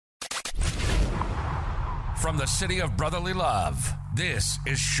From the city of brotherly love, this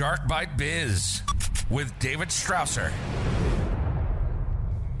is Shark Bite Biz with David Strausser.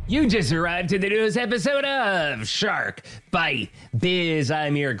 You just arrived to the newest episode of Shark Bite Biz.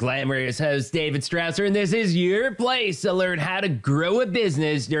 I'm your glamorous host, David Strausser, and this is your place to learn how to grow a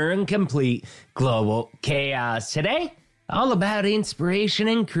business during complete global chaos. Today, all about inspiration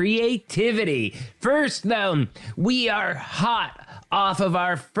and creativity. First, though, we are hot off of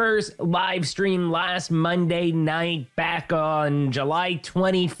our first live stream last Monday night back on July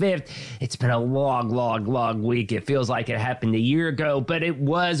 25th. It's been a long week. It feels like it happened a year ago, but it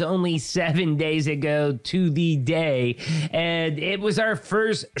was only 7 days ago to the day. And it was our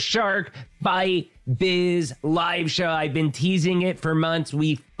first Shark Bite Biz live show. I've been teasing it for months.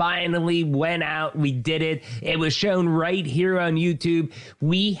 We finally went out. We did it. It was shown right here on YouTube.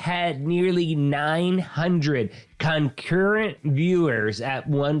 We had nearly 900 concurrent viewers at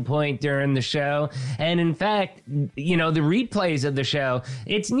one point during the show. And in fact, you know, the replays of the show,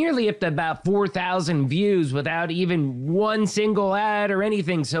 it's nearly up to about 4,000 views without even one single ad or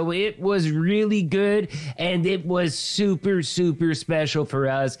anything. So it was really good. And it was super special for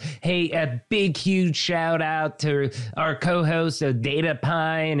us. Hey, a big, huge shout out to our co-hosts of Data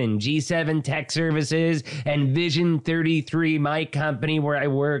Pine and G7 Tech Services and Vision 33, my company where I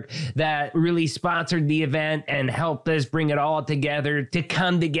work, that really sponsored the event and helped us bring it all together to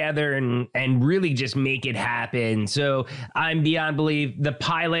come together and really just make it happen. So I'm beyond belief. The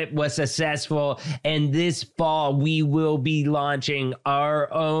pilot was successful, and this fall we will be launching our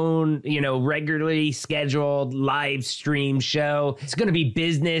own, regularly scheduled live stream show. It's going to be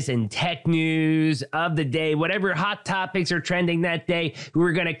business and tech news of the day. Whatever hot topics are trending that day,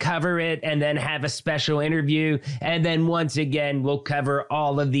 we're going to cover it and then have a special interview. And then once again, we'll cover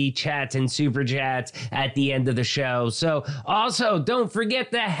all of the chats and super chats at the end of the show. So also don't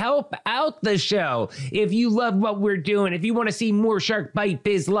forget to help out the show. If you love what we're doing, if you want to see more Shark Bite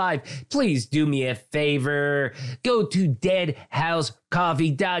Biz live, please do me a favor. Go to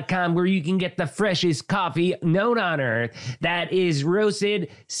deadhousecoffee.com where you can get the freshest coffee known on earth that is roasted,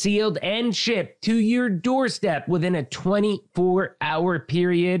 sealed, and shipped to your doorstep within a 24-hour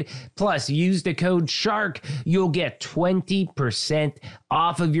period. Plus, use the code SHARK. You'll get 20%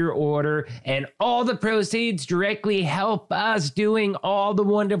 off of your order, and all the proceeds directly help us doing all the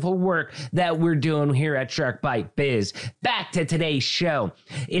wonderful work that we're doing here at Shark Bite Biz. Back to today's show.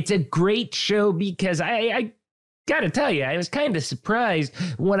 It's a great show because I gotta tell you, I was kind of surprised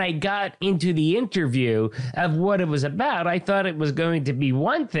when I got into the interview of what it was about. I thought it was going to be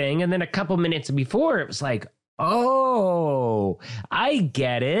one thing, and then a couple minutes before, it was like, oh, I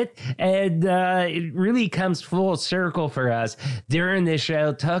get it. And it really comes full circle for us during this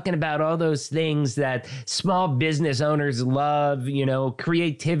show, talking about all those things that small business owners love,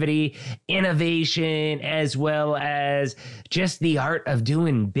 creativity, innovation, as well as just the art of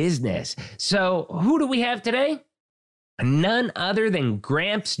doing business. So who do we have today? None other than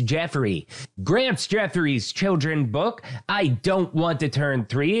Gramps Jeffrey. Gramps Jeffrey's children's book, I Don't Want to Turn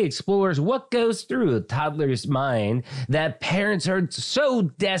 3, explores what goes through a toddler's mind that parents are so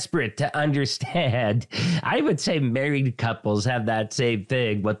desperate to understand. I would say married couples have that same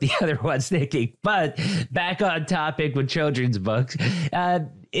thing, what the other one's thinking. But back on topic with children's books,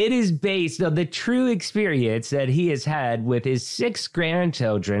 it is based on the true experience that he has had with his 6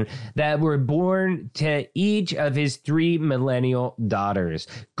 grandchildren that were born to each of his 3 millennial daughters.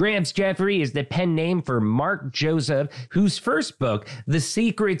 Gramps Jeffrey is the pen name for Mark Joseph, whose first book, The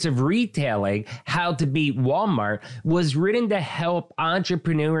Secrets of Retailing: How to Beat Walmart, was written to help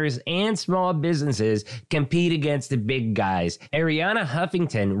entrepreneurs and small businesses compete against the big guys. Ariana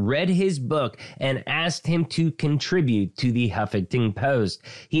Huffington read his book and asked him to contribute to the Huffington Post.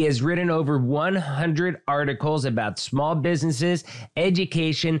 He has written over 100 articles about small businesses,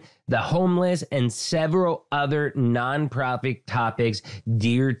 education, the homeless, and several other nonprofit topics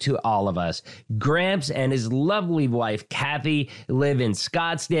dear to all of us. Gramps and his lovely wife, Kathy, live in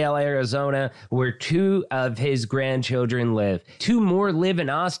Scottsdale, Arizona, where 2 of his grandchildren live. 2 more live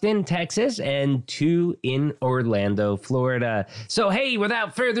in Austin, Texas, and 2 in Orlando, Florida. So, hey,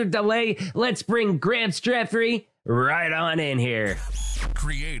 without further delay, let's bring Gramps Jeffrey right on in here.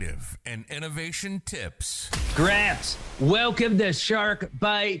 Creative and innovation tips. Gramps, welcome to Shark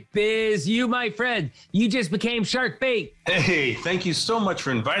Bite Biz. You, my friend, you just became Shark Bait. Hey, thank you so much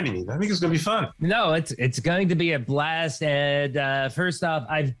for inviting me. I think it's going to be fun. No, it's going to be a blast. And first off,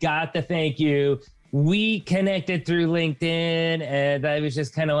 I've got to thank you we connected through LinkedIn, and I was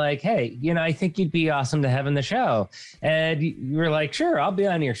just kind of like, hey, I think you'd be awesome to have on the show. And you were like, sure, I'll be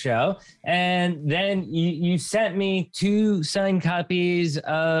on your show. And then you sent me 2 signed copies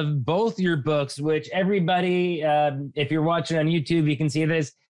of both your books, which everybody, if you're watching on YouTube, you can see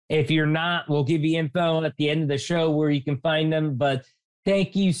this. If you're not, we'll give you info at the end of the show where you can find them. But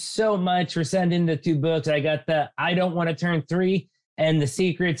thank you so much for sending the 2 books. I got the I Don't Want to Turn 3 and The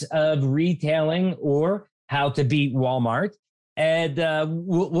Secrets of Retailing, or How to Beat Walmart. And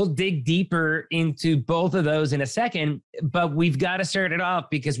we'll dig deeper into both of those in a second, but we've got to start it off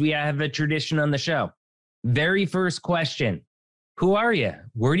because we have a tradition on the show. Very first question. Who are you?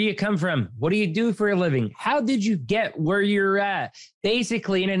 Where do you come from? What do you do for a living? How did you get where you're at?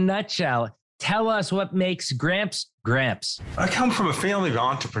 Basically, in a nutshell, tell us what makes Gramps Gramps. I come from a family of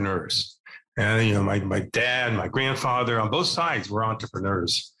entrepreneurs. And, my dad, my grandfather on both sides were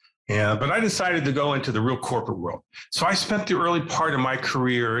entrepreneurs. But I decided to go into the real corporate world. So I spent the early part of my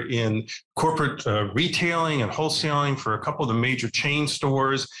career in corporate retailing and wholesaling for a couple of the major chain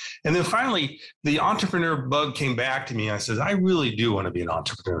stores. And then finally, the entrepreneur bug came back to me. I said, I really do want to be an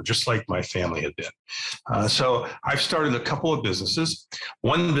entrepreneur, just like my family had been. So I've started a couple of businesses.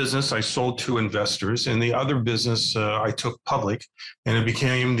 One business I sold to investors, and the other business I took public, and it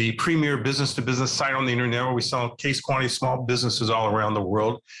became the premier business-to-business site on the internet where we sell case quantity small businesses all around the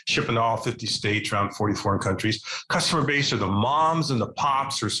world, shipping to all 50 states, around 40 foreign countries. Customer base are the moms and the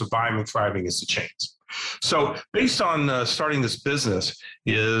pops who are surviving, thriving as the chains. So based on starting this business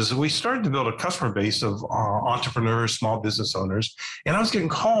is we started to build a customer base of entrepreneurs, small business owners. And I was getting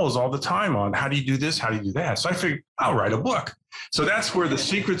calls all the time on how do you do this? How do you do that? So I figured I'll write a book. So that's where The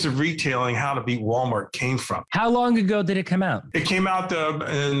Secrets of Retailing, How to Beat Walmart came from. How long ago did it come out? It came out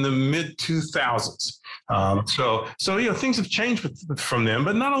in the mid 2000s. So things have changed from them,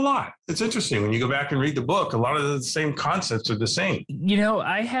 but not a lot. It's interesting when you go back and read the book. A lot of the same concepts are the same.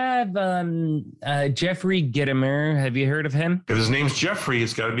 I have Jeffrey Gitomer. Have you heard of him? If his name's Jeffrey,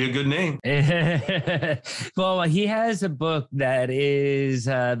 it's got to be a good name. Well, he has a book that is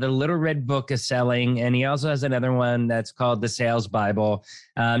the Little Red Book of Selling, and he also has another one that's called The Sales Bible.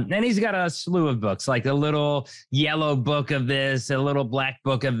 And he's got a slew of books, like a little yellow book of this, a little black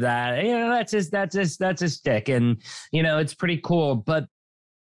book of that. That's his stick, and it's pretty cool. But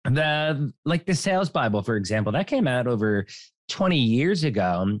the Sales Bible, for example, that came out over 20 years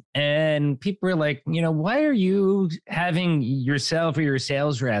ago, and people were like, why are you having yourself or your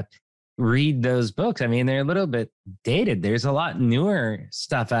sales rep read those books? I mean, they're a little bit dated. There's a lot newer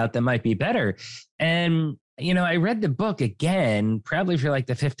stuff out that might be better. And I read the book again, probably for like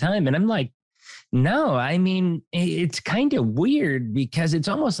the 5th time, and I'm like, no, I mean, it's kind of weird because it's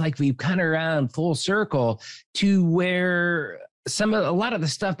almost like we've come around full circle to where a lot of the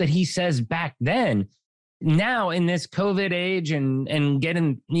stuff that he says back then, now in this COVID age and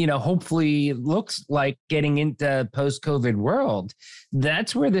getting, hopefully looks like getting into post-COVID world,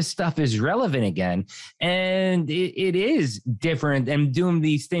 that's where this stuff is relevant again. And it is different, and doing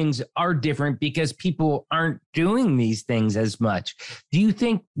these things are different because people aren't doing these things as much. Do you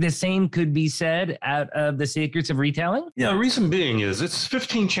think the same could be said out of The Secrets of Retailing? Yeah, the reason being is it's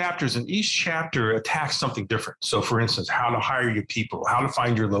 15 chapters, and each chapter attacks something different. So for instance, how to hire your people, how to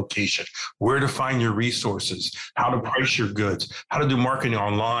find your location, where to find your resources, how to price your goods, how to do marketing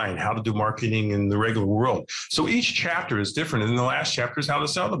online, how to do marketing in the regular world. So each chapter is different. And the last chapter is how to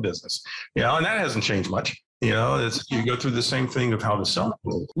sell the business. And that hasn't changed much. You go through the same thing of how to sell.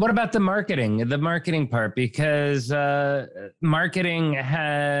 What about the marketing part? Because marketing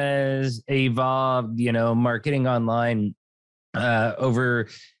has evolved, marketing online over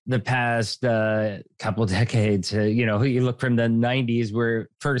the past couple decades. You look from the 90s where it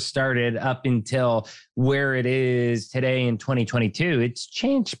first started up until where it is today in 2022. It's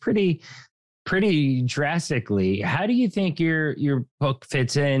changed pretty drastically. How do you think your book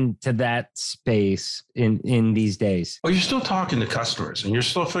fits into that space in these days? Well, you're still talking to customers, and you're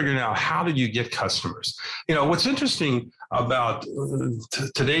still figuring out how did you get customers. What's interesting about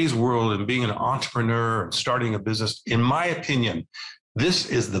today's world and being an entrepreneur and starting a business, in my opinion, this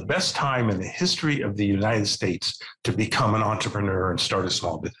is the best time in the history of the United States to become an entrepreneur and start a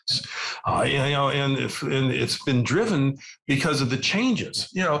small business. And it's been driven because of the changes.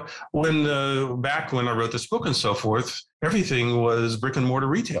 Back when I wrote this book and so forth, everything was brick and mortar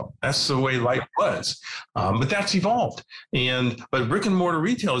retail. That's the way life was. But that's evolved. But brick and mortar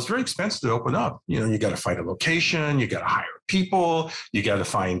retail is very expensive to open up. You got to find a location, you got to hire people, you got to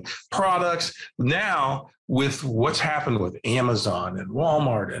find products. Now, with what's happened with Amazon and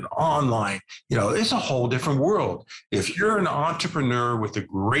Walmart and online, it's a whole different world. If you're an entrepreneur with a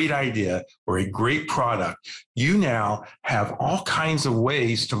great idea or a great product, you now have all kinds of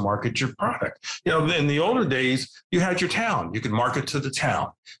ways to market your product. In the older days, you had your town. You could market to the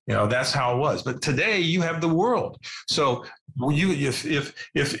town. That's how it was. But today you have the world. So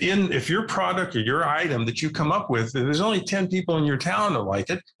if your product or your item that you come up with, there's only 10 people in your town that like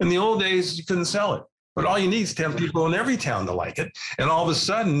it. In the old days, you couldn't sell it. But all you need is 10 people in every town to like it. And all of a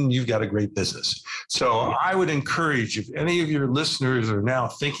sudden, you've got a great business. So I would encourage, if any of your listeners are now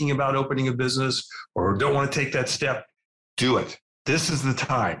thinking about opening a business or don't want to take that step, do it. This is the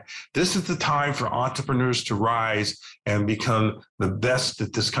time. This is the time for entrepreneurs to rise and become the best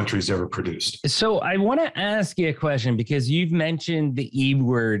that this country's ever produced. So I want to ask you a question, because you've mentioned the E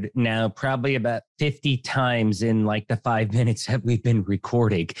word now probably about 50 times in like the 5 minutes that we've been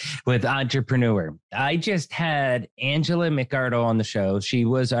recording with entrepreneur. I just had Angela McArdle on the show. She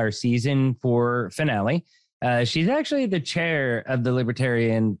was our season 4 finale. She's actually the chair of the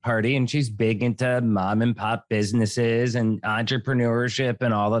Libertarian Party, and she's big into mom and pop businesses and entrepreneurship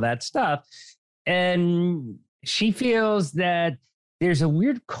and all of that stuff. And she feels that there's a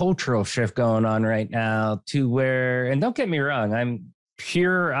weird cultural shift going on right now to where, and don't get me wrong, I'm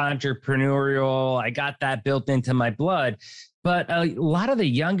pure entrepreneurial. I got that built into my blood. But a lot of the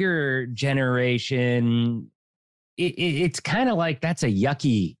younger generation, it's kind of like that's a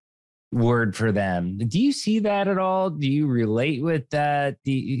yucky word for them. Do you see that at all? Do you relate with that?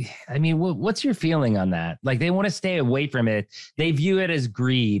 What's your feeling on that? Like, they want to stay away from it. They view it as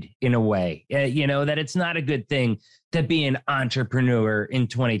greed in a way, that it's not a good thing to be an entrepreneur in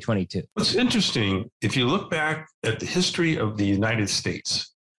 2022. What's interesting, if you look back at the history of the United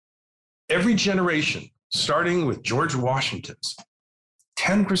States, every generation, starting with George Washington's,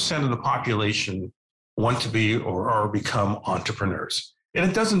 10% of the population want to be or become entrepreneurs. And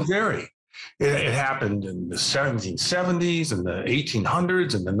it doesn't vary. It happened in the 1770s and the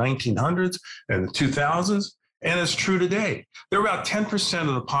 1800s and the 1900s and the 2000s. And it's true today. There are about 10%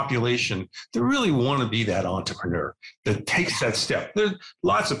 of the population that really want to be that entrepreneur that takes that step. There's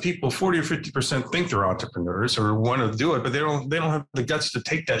lots of people, 40 or 50% think they're entrepreneurs or want to do it, but they don't have the guts to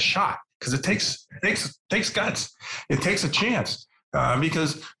take that shot, because it takes guts. It takes a chance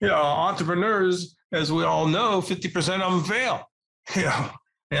because, entrepreneurs, as we all know, 50% of them fail.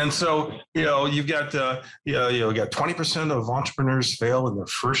 And so, you've got, you got 20% of entrepreneurs fail in their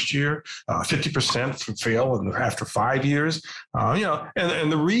first year, 50% fail after 5 years,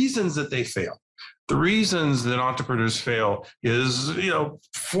 and the reasons that they fail. The reasons that entrepreneurs fail is,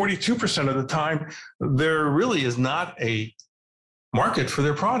 42% of the time, there really is not a market for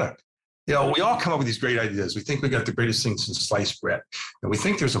their product. We all come up with these great ideas. We think we got the greatest thing since sliced bread, and we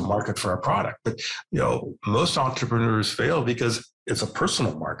think there's a market for our product. But, most entrepreneurs fail because it's a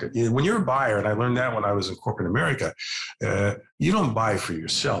personal market. When you're a buyer, and I learned that when I was in corporate America, you don't buy for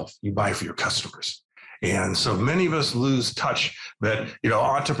yourself, you buy for your customers. And so many of us lose touch that,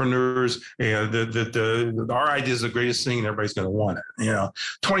 entrepreneurs, our idea is the greatest thing and everybody's going to want it.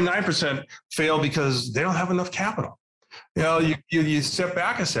 29% fail because they don't have enough capital. You step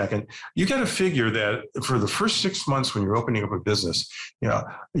back a second, you got to figure that for the first 6 months when you're opening up a business,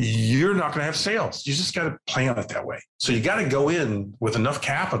 you're not going to have sales. You just got to plan it that way. So you got to go in with enough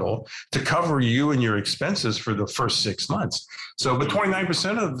capital to cover you and your expenses for the first 6 months. So, but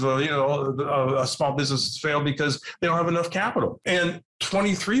 29% of small businesses fail because they don't have enough capital, and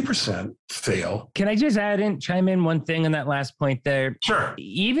 23% fail. Can I just chime in one thing on that last point there? Sure.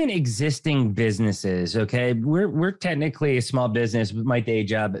 Even existing businesses, okay, we're technically a small business with my day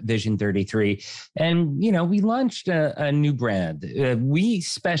job at Vision 33. And, we launched a new brand. We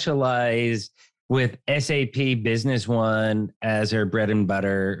specialize with SAP Business One as our bread and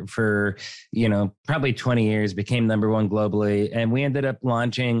butter for, probably 20 years, became #1 globally. And we ended up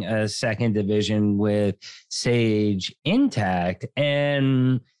launching a second division with Sage Intacct.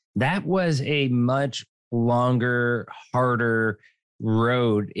 And that was a much longer, harder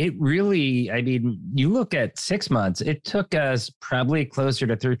road. It really, you look at 6 months, it took us probably closer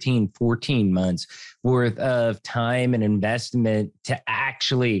to 13, 14 months worth of time and investment to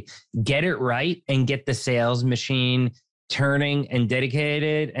actually get it right and get the sales machine turning and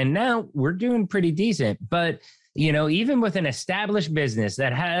dedicated. And now we're doing pretty decent. But, even with an established business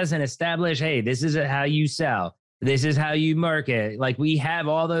that has an established, hey, this is how you sell, this is how you market. Like, we have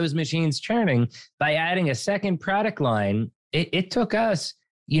all those machines churning. By adding a second product line, it took us,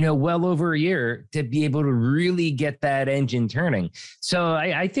 well over a year to be able to really get that engine turning. So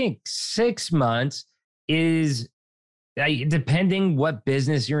I think 6 months is depending what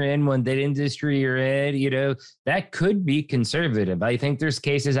business you're in, what industry you're in, that could be conservative. I think there's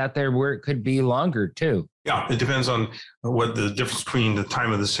cases out there where it could be longer too. Yeah, it depends on what the difference between the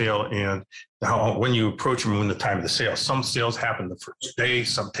time of the sale and when you approach them when the time of the sale. Some sales happen the first day,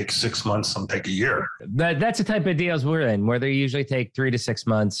 some take 6 months, some take a year. That's the type of deals we're in, where they usually take 3 to 6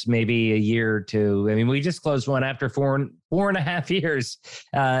 months, maybe a year or two. I mean, we just closed one after 4.5 years.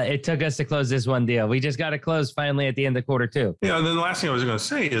 It took us to close this one deal. We just got it closed finally at the end of quarter 2. Yeah, and then the last thing I was going to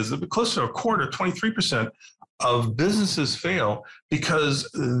say is that close to a quarter, 23% of businesses fail because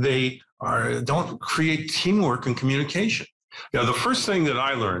they don't create teamwork and communication. The first thing that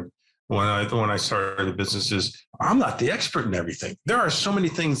I learned when I started a business is I'm not the expert in everything. There are so many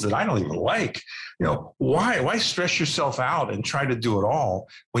things that I don't even like. Why stress yourself out and try to do it all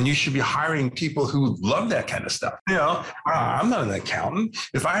when you should be hiring people who love that kind of stuff? I'm not an accountant.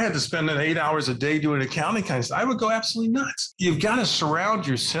 If I had to spend 8 hours a day doing accounting kind of stuff, I would go absolutely nuts. You've got to surround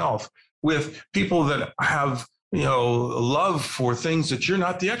yourself with people that have love for things that you're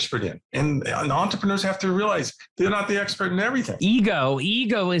not the expert in. And entrepreneurs have to realize they're not the expert in everything. Ego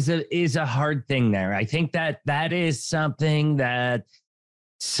is a hard thing there. I think that is something that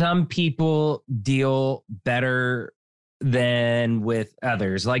some people deal better than with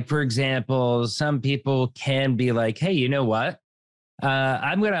others. Like, for example, some people can be like, hey, you know what?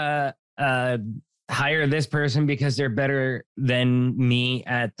 I'm going to hire this person because they're better than me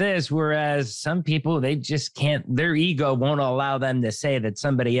at this. Whereas some people, they just can't, their ego won't allow them to say that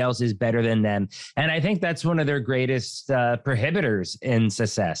somebody else is better than them. And I think that's one of their greatest prohibitors in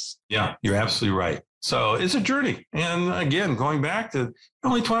success. Yeah, you're absolutely right. So it's a journey. And again, going back to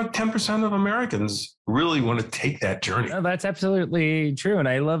only 10% of Americans really want to take that journey. No, that's absolutely true. And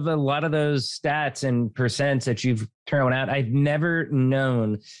I love a lot of those stats and percents that you've thrown out. I've never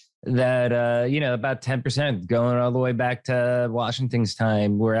known that, about 10% going all the way back to Washington's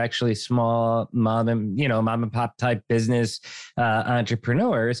time were actually small mom and pop type business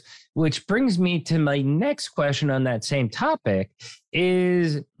entrepreneurs, which brings me to my next question on that same topic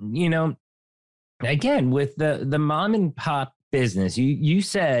is, again, with the mom and pop business, you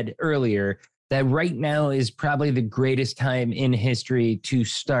said earlier that right now is probably the greatest time in history to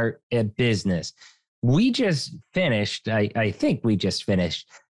start a business. We just finished, I think we just finished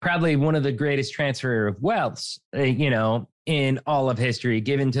probably one of the greatest transfer of wealths, in all of history,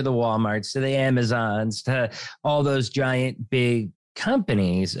 given to the Walmarts, to the Amazons, to all those giant big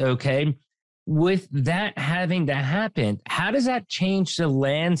companies. Okay. With that having to happen, how does that change the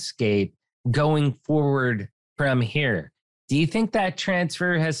landscape going forward from here? Do you think that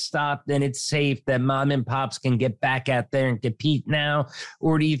transfer has stopped and it's safe that mom and pops can get back out there and compete now?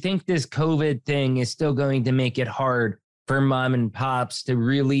 Or do you think this COVID thing is still going to make it hard for mom and pops to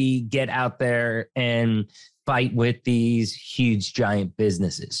really get out there and fight with these huge giant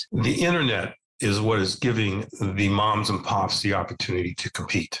businesses? The internet is what is giving the moms and pops the opportunity to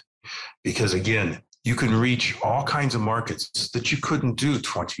compete. Because again, you can reach all kinds of markets that you couldn't do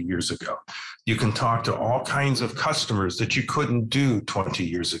 20 years ago. You can talk to all kinds of customers that you couldn't do 20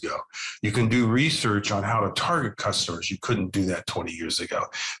 years ago. You can do research on how to target customers. You couldn't do that 20 years ago.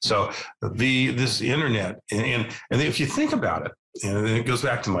 So this internet, and if you think about it, and it goes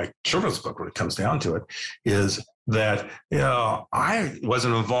back to my children's book when it comes down to it, is that, I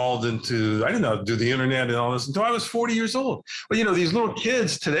wasn't involved I didn't know how to do the internet and all this until I was 40 years old. But, these little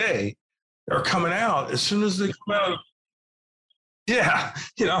kids today are coming out as soon as they come out. Yeah,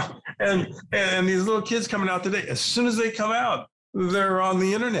 and these little kids coming out today, as soon as they come out, they're on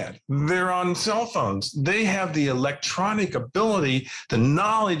the internet, they're on cell phones. They have the electronic ability, the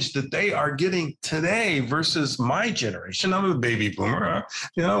knowledge that they are getting today versus my generation. I'm a baby boomer.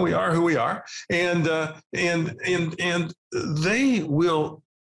 We are who we are. And they will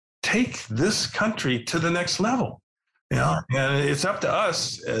take this country to the next level. And it's up to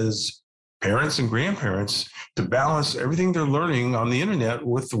us as parents and grandparents to balance everything they're learning on the internet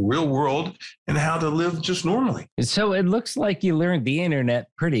with the real world and how to live just normally. So it looks like you learned the internet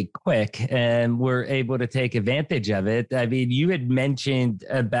pretty quick and were able to take advantage of it. I mean, you had mentioned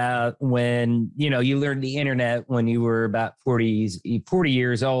about when, you learned the internet when you were about 40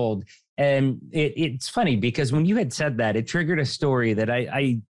 years old. And it's funny because when you had said that, it triggered a story that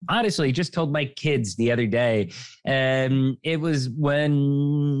I honestly just told my kids the other day. And it was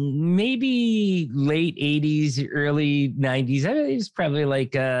when maybe late 80s, early 90s. I mean, it was probably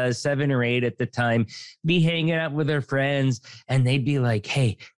like 7 or 8 at the time, be hanging out with their friends. And they'd be like,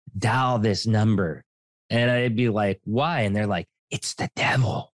 hey, dial this number. And I'd be like, why? And they're like, it's the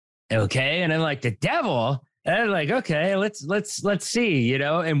devil. Okay. And I'm like, the devil? And like, okay, let's see, you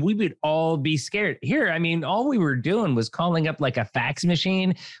know, and we would all be scared. Here, I mean, all we were doing was calling up like a fax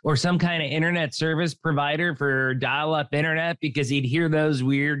machine or some kind of internet service provider for dial-up internet because he'd hear those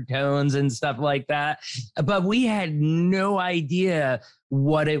weird tones and stuff like that. But we had no idea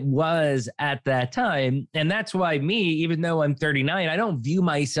what it was at that time. And that's why me, even though I'm 39, I don't view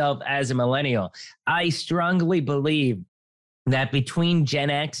myself as a millennial. I strongly believe that between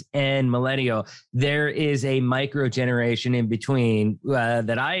Gen X and millennial, there is a micro generation in between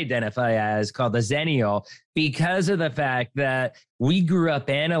that I identify as called the Zennial, because of the fact that we grew up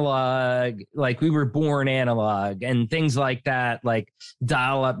analog, like we were born analog and things like that, like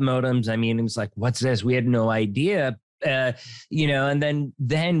dial-up modems. I mean, it was like, what's this? We had no idea. You know, and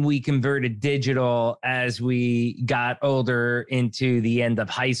then we converted digital as we got older into the end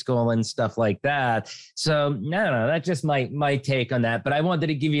of high school and stuff like that. So no, that's just my take on that. But I wanted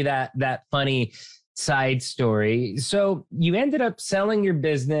to give you that funny side story. So you ended up selling your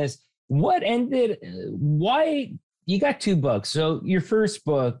business. Why you got 2 books? So your first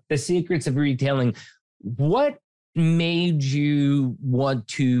book, The Secrets of Retailing, what made you want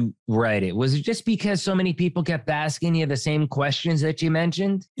to write it? Was it just because so many people kept asking you the same questions that you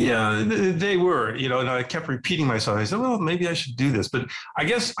mentioned? Yeah, they were, you know, and I kept repeating myself. I said, well, maybe I should do this. But I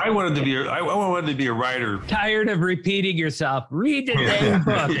guess I wanted to be a writer. Tired of repeating yourself. Read the damn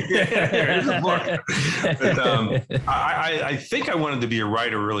book. Here's a book. But, I think I wanted to be a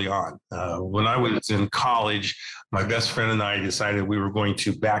writer early on. When I was in college, my best friend and I decided we were going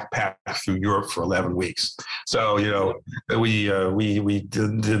to backpack through Europe for 11 weeks. So, you know, we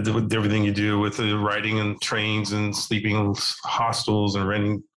did everything you do with the riding and trains and sleeping in hostels and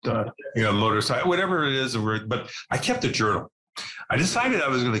renting, motorcycle, whatever it is. But I kept a journal. I decided I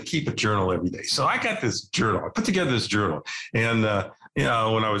was going to keep a journal every day. So I got this journal. I put together this journal. And,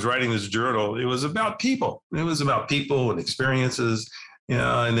 when I was writing this journal, it was about people. It was about people and experiences.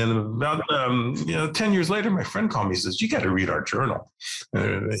 And then about 10 years later, my friend called me. He says, "You got to read our journal."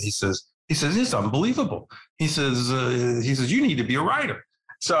 He says, "It's unbelievable." He says, "You need to be a writer."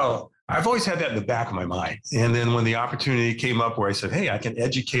 So I've always had that in the back of my mind. And then when the opportunity came up where I said, hey, I can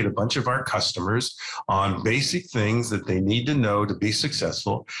educate a bunch of our customers on basic things that they need to know to be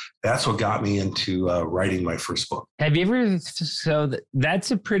successful, that's what got me into writing my first book. Have you ever, so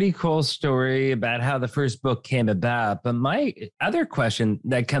that's a pretty cool story about how the first book came about. But my other question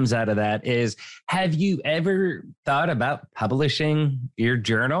that comes out of that is, have you ever thought about publishing your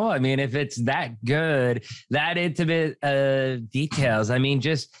journal? I mean, if it's that good, that intimate details, I mean,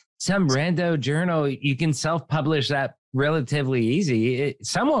 just some rando journal, you can self-publish that relatively easy.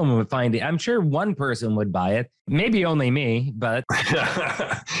 Someone would find it. I'm sure one person would buy it. Maybe only me, but. What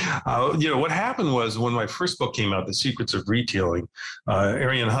happened was when my first book came out, The Secrets of Retailing,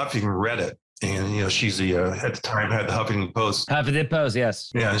 Arian Huffington read it. And, she's at the time had the Huffington Post. Huffington Post,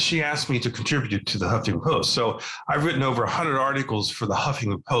 yes. Yeah, and she asked me to contribute to the Huffington Post. So I've written over 100 articles for the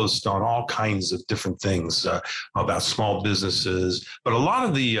Huffington Post on all kinds of different things about small businesses. But a lot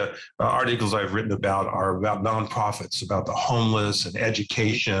of the articles I've written about are about nonprofits, about the homeless and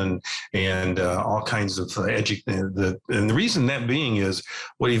education and all kinds of and the reason that being is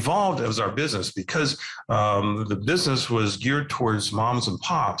what evolved as our business, because the business was geared towards moms and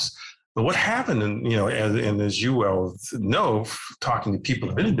pops. But what happened, and as you well know, talking to people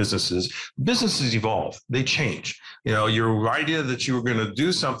in many businesses evolve, they change. Your idea that you were going to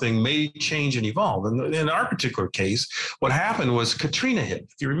do something may change and evolve. And in our particular case, what happened was Katrina hit.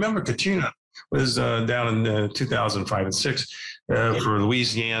 If you remember, Katrina was down in 2005 and 6 for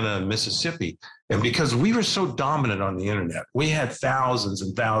Louisiana and Mississippi. And because we were so dominant on the internet, we had thousands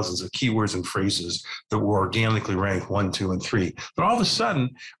and thousands of keywords and phrases that were organically ranked 1, 2, and 3. But all of a sudden,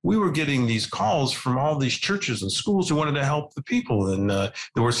 we were getting these calls from all these churches and schools who wanted to help the people and that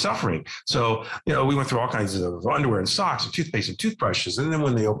were suffering. So, we went through all kinds of underwear and socks and toothpaste and toothbrushes. And then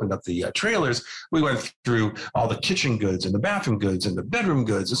when they opened up the trailers, we went through all the kitchen goods and the bathroom goods and the bedroom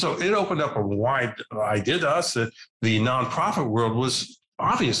goods. And so it opened up a wide idea to us that the nonprofit world was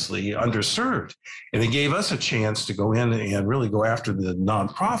obviously underserved, and it gave us a chance to go in and really go after the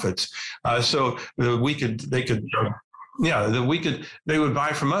nonprofits, so that they would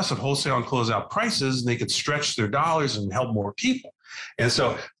buy from us at wholesale and closeout prices, and they could stretch their dollars and help more people. And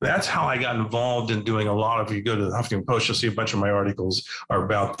so that's how I got involved in doing a lot of, you go to the Huffington Post, you'll see a bunch of my articles are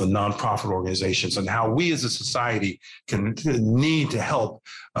about the nonprofit organizations and how we as a society need to help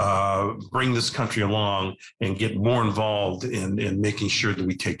bring this country along and get more involved in making sure that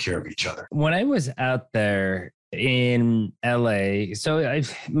we take care of each other. When I was out there in LA. So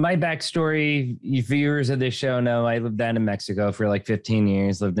my backstory, viewers of this show know I lived down in Mexico for like 15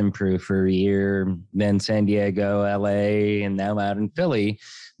 years, lived in Peru for a year, then San Diego, LA, and now out in Philly.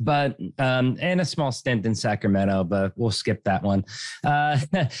 But and a small stint in Sacramento, but we'll skip that one.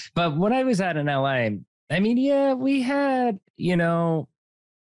 But when I was out in LA, I mean, yeah, we had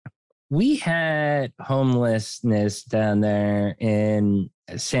homelessness down there in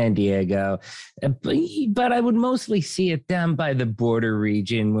San Diego, but I would mostly see it down by the border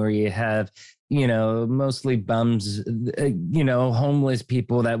region where you have, mostly bums, homeless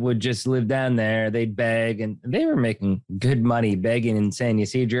people that would just live down there. They'd beg, and they were making good money begging in San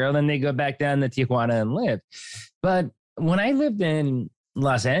Ysidro. Then they go back down to Tijuana and live. But when I lived in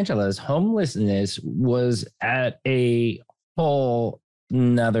Los Angeles, homelessness was at a whole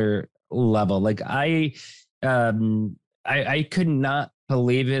nother level. Like I could not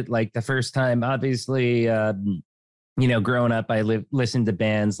believe it. Like the first time, obviously, growing up, I listened to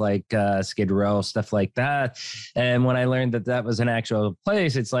bands like Skid Row, stuff like that. And when I learned that was an actual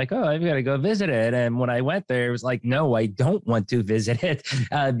place, it's like, oh, I've got to go visit it. And when I went there, it was like, no, I don't want to visit it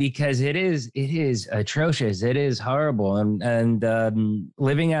because it is atrocious. It is horrible. And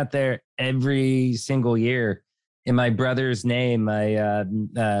living out there every single year in my brother's name, I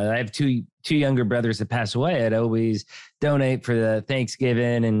have two younger brothers that pass away. I'd always donate for the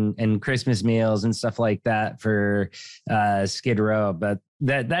Thanksgiving and Christmas meals and stuff like that for Skid Row. But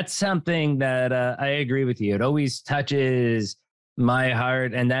that's something that I agree with you. It always touches my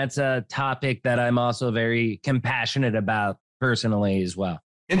heart, and that's a topic that I'm also very compassionate about personally as well.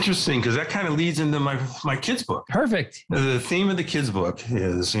 Interesting, because that kind of leads into my kids' book. Perfect. The theme of the kids' book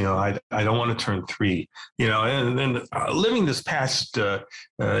is, I don't want to turn 3, and then living this past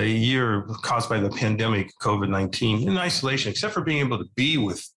year caused by the pandemic, COVID-19, in isolation, except for being able to be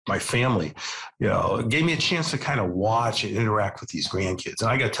with my family, gave me a chance to kind of watch and interact with these grandkids. And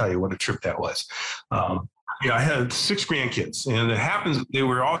I got to tell you what a trip that was. I had 6 grandkids, and it happens they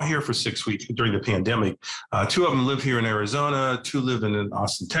were all here for 6 weeks during the pandemic. 2 of them live here in Arizona, 2 live in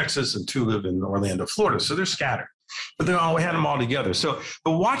Austin, Texas, and 2 live in Orlando, Florida. So they're scattered, but we had them all together.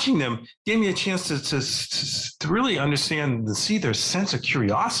 But watching them gave me a chance to really understand and see their sense of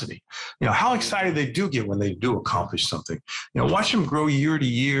curiosity. How excited they do get when they do accomplish something. Watch them grow year to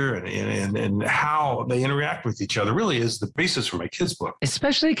year and how they interact with each other really is the basis for my kids' book.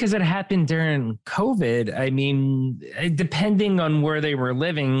 Especially because it happened during COVID. I mean, depending on where they were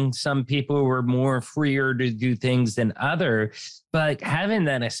living, some people were more freer to do things than others. But having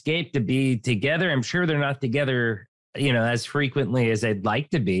that escape to be together, I'm sure they're not together, as frequently as they'd like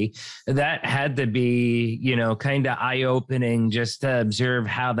to be. That had to be, kind of eye-opening just to observe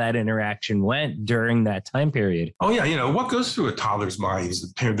how that interaction went during that time period. Oh, yeah. What goes through a toddler's mind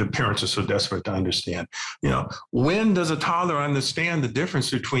is the parents are so desperate to understand. When does a toddler understand the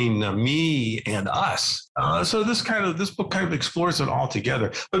difference between me and us? So this book kind of explores it all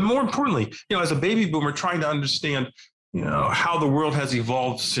together. But more importantly, as a baby boomer trying to understand how the world has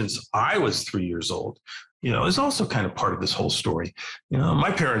evolved since I was 3 years old, is also kind of part of this whole story.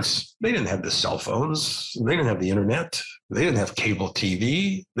 My parents, they didn't have the cell phones. They didn't have the internet. They didn't have cable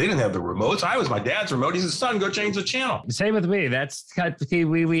TV. They didn't have the remotes. I was my dad's remote. He's his son. Go change the channel. Same with me. That's the kind of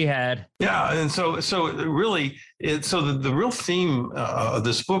TV we had. Yeah. And so really, the real theme of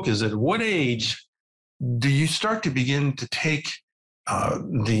this book is at what age do you start to begin to take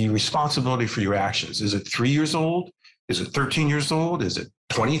the responsibility for your actions? Is it 3 years old? Is it 13 years old? Is it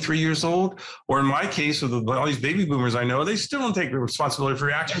 23 years old? Or in my case, with all these baby boomers I know, they still don't take the responsibility for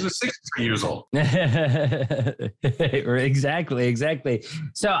reactions at 63 years old. Exactly.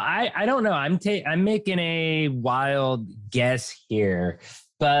 So I don't know. I'm making a wild guess here,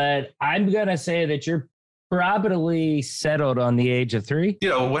 but I'm going to say that you're probably settled on the age of 3.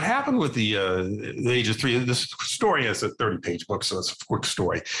 What happened with the age of 3, this story is a 30-page book, so it's a quick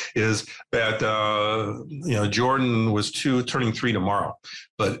story, is that, Jordan was 2, turning 3 tomorrow.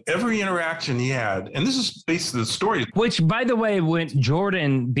 But every interaction he had, and this is basically the story. Which, by the way, when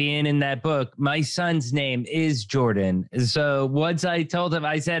Jordan being in that book, my son's name is Jordan. So once I told him,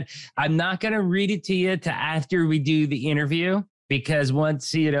 I said, I'm not going to read it to you to after we do the interview. Because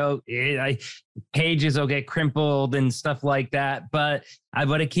once, pages will get crimpled and stuff like that. But I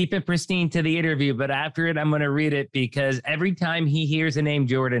want to keep it pristine to the interview. But after it, I'm going to read it because every time he hears the name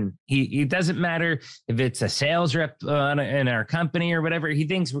Jordan, he doesn't matter if it's a sales rep in our company or whatever. He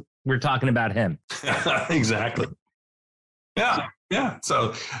thinks we're talking about him. Exactly. Yeah. Yeah.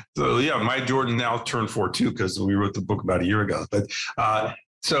 So my Jordan now turned 4 too, because we wrote the book about a year ago. But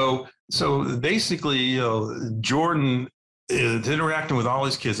so basically, Jordan is interacting with all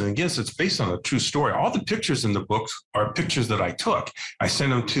his kids. And again, it's based on a true story. All the pictures in the books are pictures that I took. I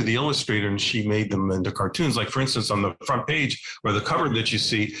sent them to the illustrator and she made them into cartoons. Like, for instance, on the front page or the cover that you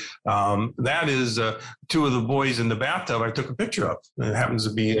see, that is two of the boys in the bathtub I took a picture of. It happens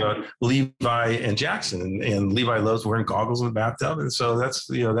to be Levi and Jackson. And Levi loves wearing goggles in the bathtub. And so that's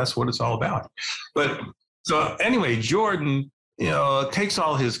what it's all about. But so anyway, Jordan, takes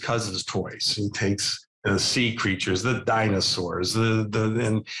all his cousins' toys. He takes the sea creatures, the dinosaurs, and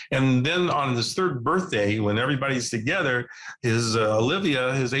then on his third birthday, when everybody's together, his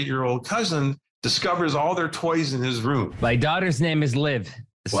Olivia, his 8-year-old cousin, discovers all their toys in his room. My daughter's name is Liv.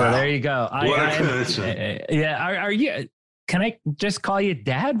 So Wow. there you go. What a coincidence. Yeah. Are you? Can I just call you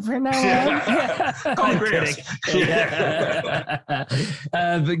Dad for now on? Call me Gramps.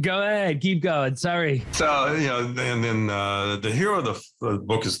 But go ahead, keep going. Sorry. So, and then the hero of the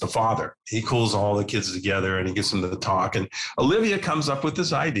book is the father. He calls all the kids together and he gets them to talk. And Olivia comes up with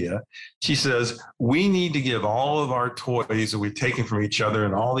this idea. She says, we need to give all of our toys that we've taken from each other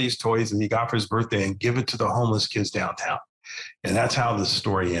and all these toys that he got for his birthday and give it to the homeless kids downtown. And that's how the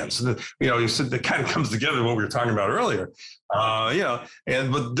story ends. So you said that kind of comes together with what we were talking about earlier.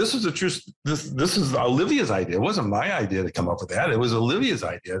 But this is this is Olivia's idea. It wasn't my idea to come up with that. It was Olivia's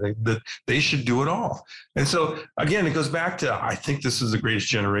idea that they should do it all. And so again, it goes back to, I think this is the greatest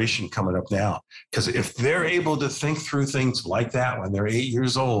generation coming up now, because if they're able to think through things like that when they're 8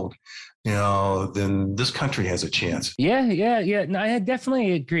 years old, then this country has a chance. Yeah. No, I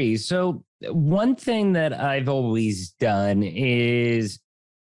definitely agree. So one thing that I've always done is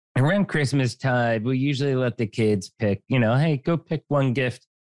around Christmas time, we usually let the kids pick, hey, go pick one gift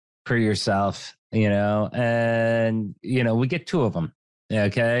for yourself, and, we get 2 of them.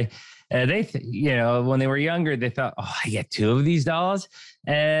 Okay. They, when they were younger, they thought, oh, I get 2 of these dolls.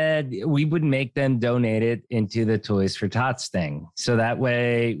 And we would make them donate it into the Toys for Tots thing. So that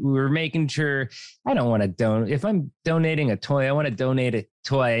way we were making sure I don't want to donate. If I'm donating a toy, I want to donate a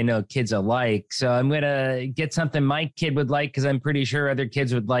toy I know kids will like. So I'm going to get something my kid would like, because I'm pretty sure other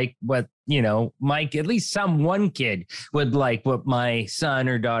kids would like what, Mike, at least one kid would like what my son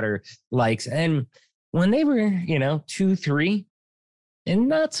or daughter likes. And when they were, 2, 3, and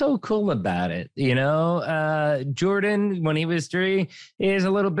not so cool about it. Jordan, when he was 3, is a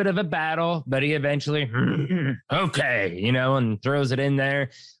little bit of a battle, but he eventually, okay, and throws it in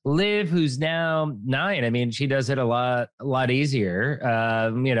there. Liv, who's now 9, I mean, she does it a lot easier.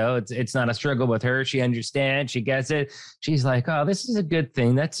 It's not a struggle with her. She understands, she gets it. She's like, oh, this is a good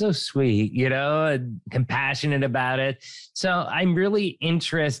thing. That's so sweet, and compassionate about it. So I'm really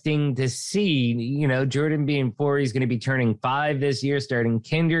interesting to see, Jordan being 4, he's going to be turning 5 this year, starting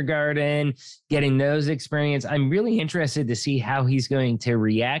kindergarten, getting those experience. I'm really interested to see how he's going to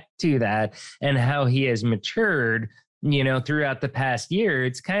react to that and how he has matured, throughout the past year.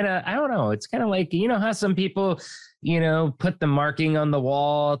 It's kind of, I don't know, it's kind of like, how some people, put the marking on the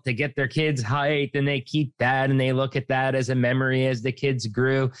wall to get their kids' height, and they keep that and they look at that as a memory as the kids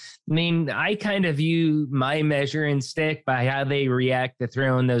grew. I mean, I kind of view my measuring stick by how they react to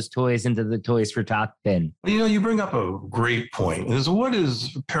throwing those toys into the Toys for Tots bin. You bring up a great point. What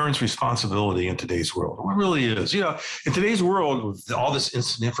is parents' responsibility in today's world? What really is? In today's world, with all this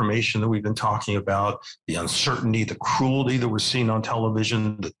instant information that we've been talking about, the uncertainty, the cruelty that we're seeing on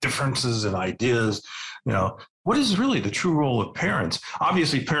television, the differences in ideas, what is really the true role of parents?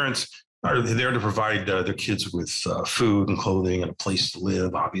 Obviously, parents are there to provide their kids with food and clothing and a place to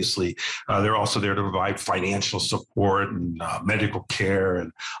live. Obviously, they're also there to provide financial support and medical care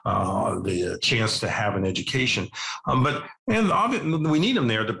and the chance to have an education. But we need them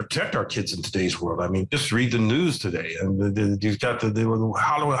there to protect our kids in today's world. I mean, just read the news today, and you've got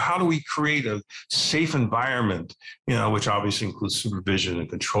how do we create a safe environment? Which obviously includes supervision and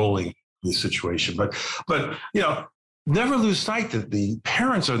controlling the situation. But never lose sight that the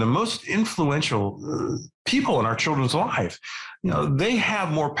parents are the most influential people in our children's life. They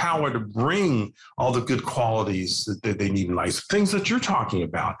have more power to bring all the good qualities that they need in life, things that you're talking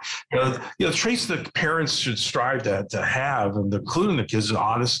about. Traits that parents should strive to have, and including the kids: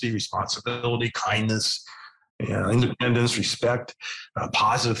 honesty, responsibility, kindness, independence, respect,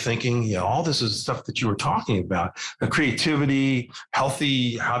 positive thinking. All this is stuff that you were talking about. Creativity,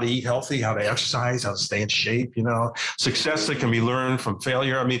 healthy, how to eat healthy, how to exercise, how to stay in shape. Success that can be learned from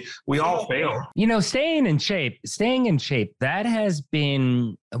failure. I mean, we all fail. Staying in shape. That has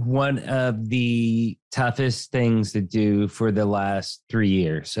been one of the toughest things to do for the last 3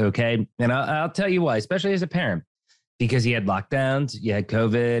 years. Okay, and I'll tell you why, especially as a parent. because you had lockdowns, you had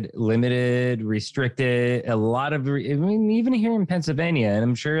COVID, limited, restricted, a lot of, I mean, even here in Pennsylvania, and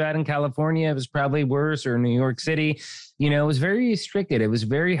I'm sure that in California, it was probably worse, or New York City, it was very restricted. It was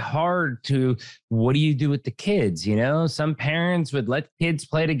very hard to, what do you do with the kids? Some parents would let kids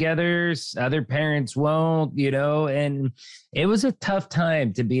play together. Other parents won't, and it was a tough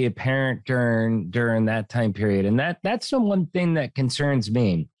time to be a parent during that time period. And that's the one thing that concerns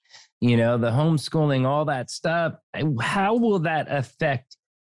me, the homeschooling, all that stuff. How will that affect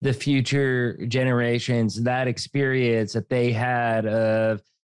the future generations, that experience that they had of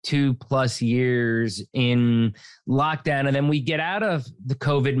 2+ years in lockdown? And then we get out of the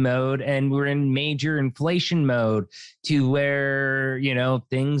COVID mode and we're in major inflation mode to where,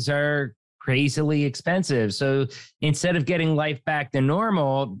 things are crazily expensive. So instead of getting life back to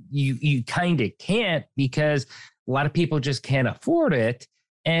normal, you kind of can't, because a lot of people just can't afford it.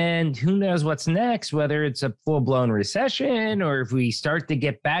 And who knows what's next, whether it's a full-blown recession or if we start to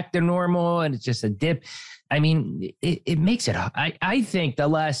get back to normal and it's just a dip. I mean, it makes it, I think the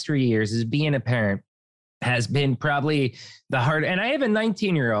last 3 years as being a parent has been probably the hard, and I have a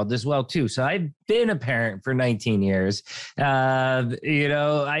 19-year-old as well too. So I've been a parent for 19 years. I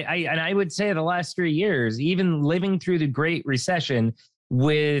would say the last 3 years, even living through the Great Recession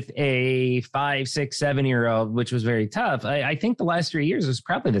with a 5, 6, 7-year-old, which was very tough. I think the last 3 years was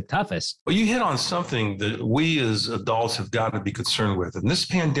probably the toughest. Well, you hit on something that we as adults have got to be concerned with. And this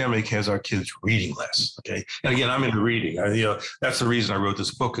pandemic has our kids reading less. Okay. And again, I'm into reading. That's the reason I wrote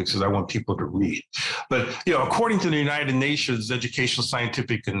this book, because I want people to read. But, according to the United Nations Educational,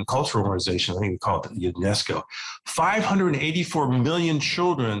 Scientific, and Cultural Organization, I think we call it the UNESCO, 584 million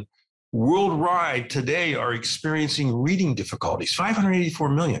children worldwide today are experiencing reading difficulties, 584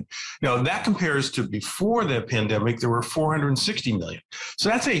 million. Now, that compares to before the pandemic, there were 460 million. So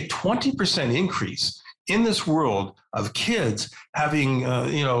that's a 20% increase in this world of kids having,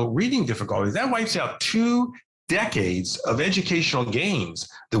 reading difficulties. That wipes out 2 decades of educational gains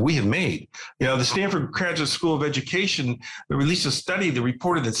that we have made. The Stanford Graduate School of Education released a study that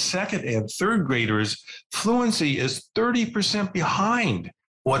reported that 2nd and 3rd graders' fluency is 30% behind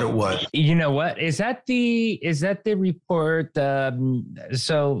what it was. You know what? Is that the report?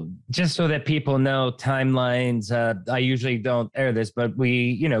 So just so that people know timelines, I usually don't air this, but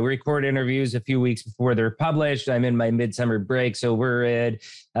we, record interviews a few weeks before they're published. I'm in my midsummer break, so we're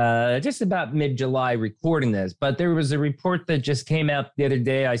at just about mid-July recording this. But there was a report that just came out the other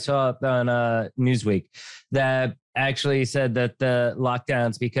day. I saw it on Newsweek that actually said that the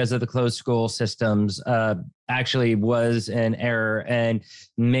lockdowns, because of the closed school systems, actually was an error and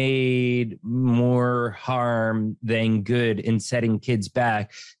made more harm than good in setting kids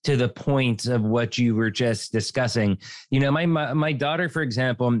back, to the point of what you were just discussing. My daughter, for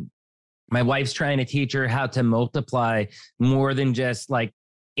example, my wife's trying to teach her how to multiply more than just like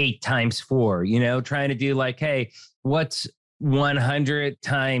 8 times 4, trying to do like, hey, what's 100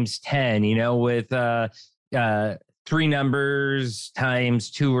 times 10, with 3 numbers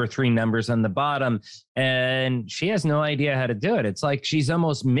times 2 or 3 numbers on the bottom. And she has no idea how to do it. It's like she's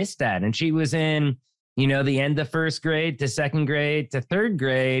almost missed that. And she was in, the end of 1st grade to 2nd grade to 3rd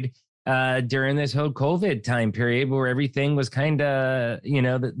grade during this whole COVID time period where everything was kind of,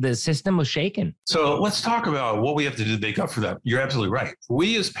 the system was shaken. So let's talk about what we have to do to make up for that. You're absolutely right.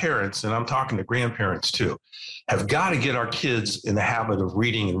 We as parents, and I'm talking to grandparents too, have got to get our kids in the habit of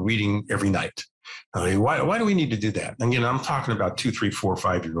reading every night. Why do we need to do that? And, I'm talking about 2, 3, 4,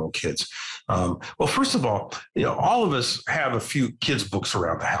 5-year-old kids. Well, first of all, all of us have a few kids' books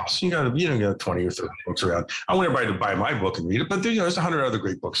around the house. You got 20 or 30 books around. I want everybody to buy my book and read it, but there's 100 other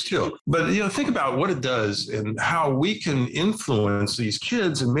great books too. But, think about what it does and how we can influence these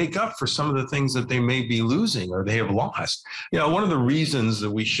kids and make up for some of the things that they may be losing or they have lost. One of the reasons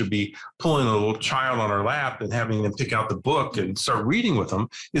that we should be pulling a little child on our lap and having them pick out the book and start reading with them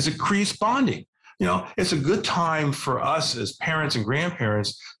is increased bonding. It's a good time for us as parents and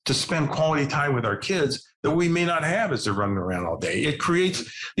grandparents to spend quality time with our kids that we may not have as they're running around all day. It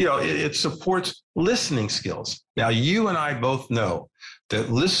creates, it supports listening skills. Now, you and I both know that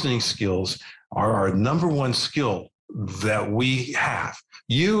listening skills are our number one skill that we have.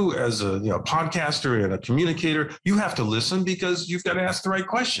 You as a podcaster and a communicator, you have to listen because you've got to ask the right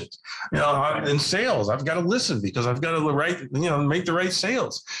questions. In sales, I've got to listen because I've got to make the right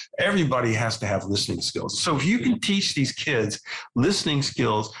sales. Everybody has to have listening skills. So if you can teach these kids listening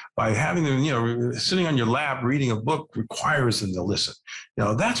skills by having them, sitting on your lap reading a book requires them to listen.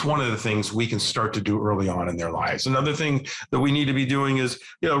 That's one of the things we can start to do early on in their lives. Another thing that we need to be doing is,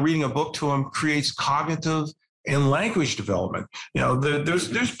 reading a book to them creates cognitive and language development.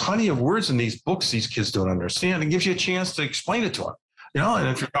 There's plenty of words in these books these kids don't understand. It gives you a chance to explain it to them. And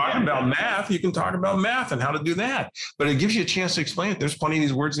if you're talking about math, you can talk about math and how to do that. But it gives you a chance to explain it. There's plenty of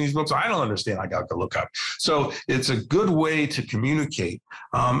these words in these books I don't understand. I got to look up. So it's a good way to communicate.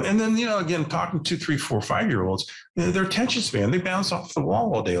 And then, again, talking to 3, 4, 5-year-olds, their attention span, they bounce off the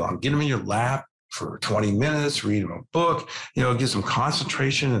wall all day long. Get them in your lap for 20 minutes, read them a book, get some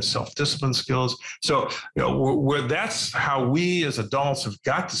concentration and self-discipline skills. So, that's how we as adults have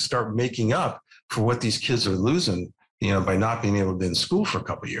got to start making up for what these kids are losing, by not being able to be in school for a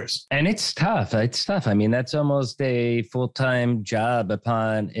couple of years. And it's tough. I mean, that's almost a full-time job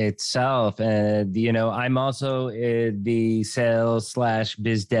upon itself. And, I'm also in the sales /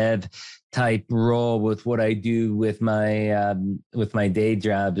 biz dev type role with what I do with my day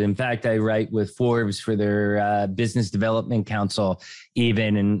job. In fact, I write with Forbes for their business development council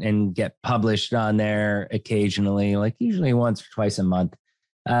even and get published on there occasionally, like usually once or twice a month.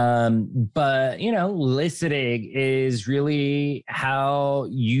 But listening is really how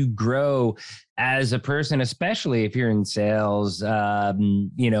you grow as a person, especially if you're in sales,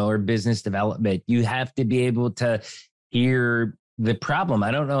 or business development. You have to be able to hear the problem.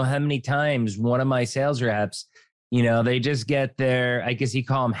 I don't know how many times one of my sales reps, they just get their, I guess you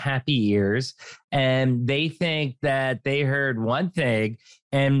call them happy ears, and they think that they heard one thing.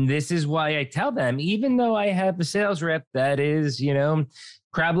 And this is why I tell them, even though I have a sales rep that is,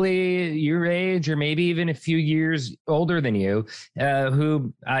 probably your age or maybe even a few years older than you,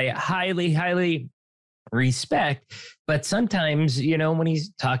 who I highly, highly respect. But sometimes, when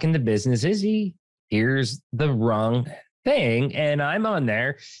he's talking to businesses, he hears the wrong thing, and I'm on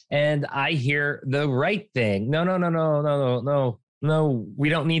there and I hear the right thing. No, we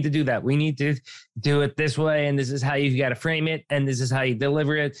don't need to do that. We need to do it this way. And this is how you've got to frame it. And this is how you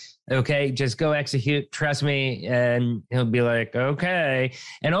deliver it. Okay, just go execute. Trust me. And he'll be like, okay.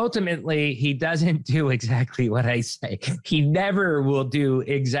 And ultimately, he doesn't do exactly what I say. He never will do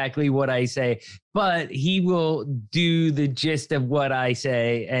exactly what I say, but he will do the gist of what I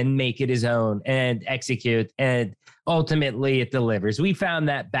say and make it his own and execute. And ultimately, it delivers. We found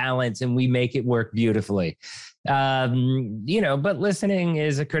that balance and we make it work beautifully. But listening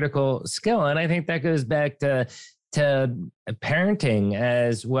is a critical skill. And I think that goes back to parenting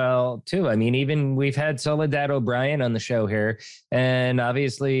as well, too. I mean, even we've had Soledad O'Brien on the show here, and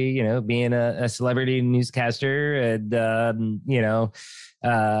obviously, being a celebrity newscaster and, the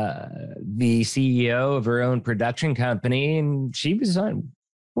CEO of her own production company, and she was on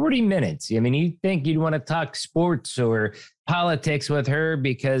 40 minutes. I mean, you think you'd want to talk sports or politics with her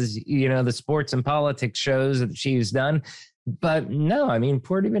because, the sports and politics shows that she's done. But no, I mean,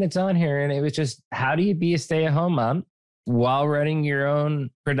 40 minutes on here. And it was just, how do you be a stay-at-home mom while running your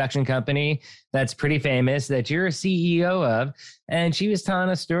own production company that's pretty famous, that you're a CEO of? And she was telling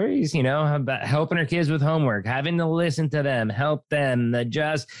us stories, about helping her kids with homework, having to listen to them, help them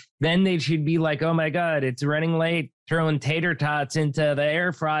adjust. Then they should be like, oh my God, it's running late, throwing tater tots into the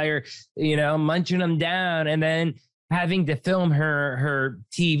air fryer, munching them down, and then having to film her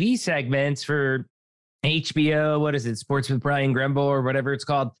TV segments for HBO, what is it, Sports with Brian Grimble or whatever it's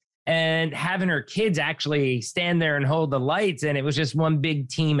called, and having her kids actually stand there and hold the lights. And it was just one big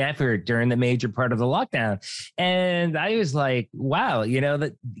team effort during the major part of the lockdown. And I was like, wow,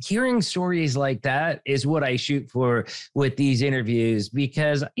 that hearing stories like that is what I shoot for with these interviews,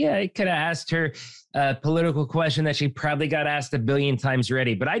 because I could have asked her a political question that she probably got asked a billion times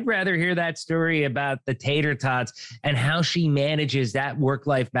already, but I'd rather hear that story about the tater tots and how she manages that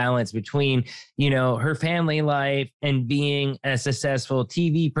work-life balance between, her family life and being a successful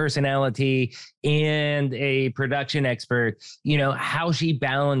TV personality and a production expert, how she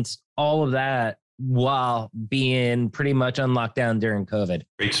balanced all of that while being pretty much on lockdown during COVID.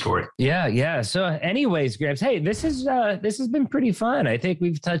 Great story. Yeah. So anyways, Gramps, hey, this has been pretty fun. I think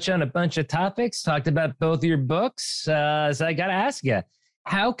we've touched on a bunch of topics, talked about both your books. So I got to ask you,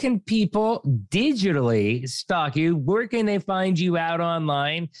 how can people digitally stalk you? Where can they find you out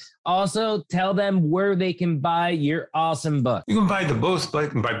online? Also, tell them where they can buy your awesome book. You can buy both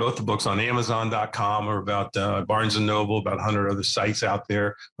the books on Amazon.com or about Barnes & Noble, about 100 other sites out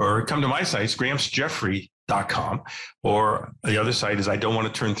there, or come to my sites, GrampsJeffrey.com, or the other site is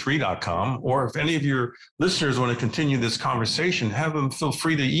IDon'tWantToTurn3.com. Or if any of your listeners want to continue this conversation, have them feel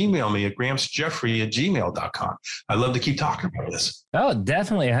free to email me at GrampsJeffrey@gmail.com. I'd love to keep talking about this. Oh,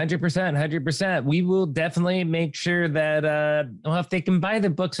 definitely. 100%. We will definitely make sure that, if they can buy the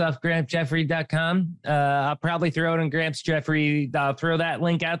books off GrampsJeffrey.com, I'll probably throw it on Gramps Jeffrey. I'll throw that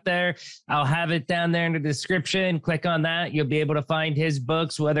link out there. I'll have it down there in the description. Click on that. You'll be able to find his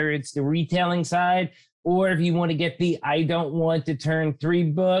books, whether it's the retailing side or if you want to get the I Don't Want to Turn 3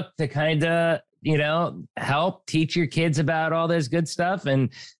 book to kind of, help teach your kids about all this good stuff and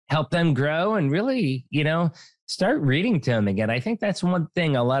help them grow and really, start reading to them again. I think that's one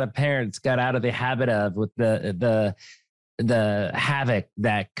thing a lot of parents got out of the habit of with the havoc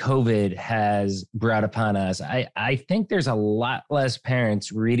that COVID has brought upon us. I think there's a lot less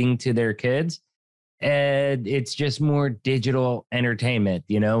parents reading to their kids, and it's just more digital entertainment,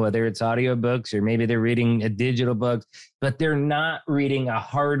 whether it's audiobooks or maybe they're reading a digital book, but they're not reading a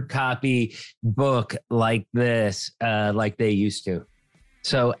hard copy book like this, like they used to.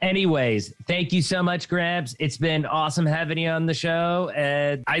 So anyways, thank you so much, Gramps. It's been awesome having you on the show.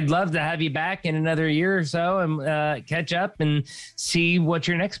 And I'd love to have you back in another year or so and catch up and see what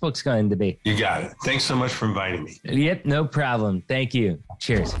your next book's going to be. You got it. Thanks so much for inviting me. Yep, no problem. Thank you.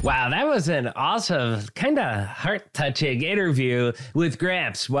 Cheers. Wow, that was an awesome, kind of heart-touching interview with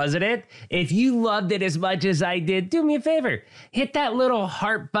Gramps, wasn't it? If you loved it as much as I did, do me a favor. Hit that little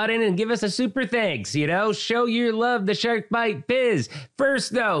heart button and give us a super thanks, Show your love to Shark Bite Biz.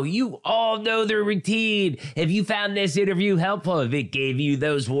 First, though, you all know the routine. If you found this interview helpful, if it gave you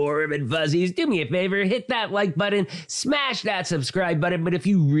those warm and fuzzies, do me a favor, hit that like button, smash that subscribe button. But if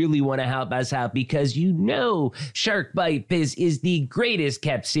you really want to help us out, because Shark Bite Biz is the greatest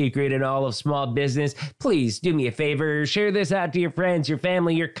kept secret in all of small business, please do me a favor, share this out to your friends, your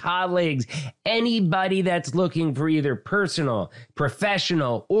family, your colleagues, anybody that's looking for either personal,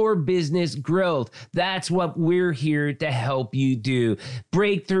 professional, or business growth. That's what we're here to help you do.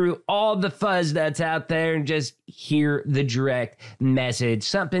 Break through all the fuzz that's out there and just hear the direct message,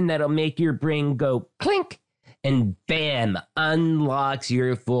 something that'll make your brain go clink and bam, unlocks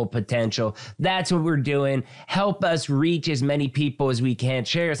your full potential. That's what we're doing. Help us reach as many people as we can.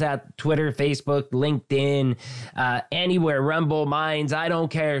 Share us out Twitter, Facebook, LinkedIn, anywhere, Rumble, Minds, I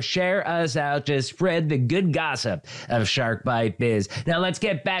don't care. Share us out. Just spread the good gossip of Shark Bite Biz. Now let's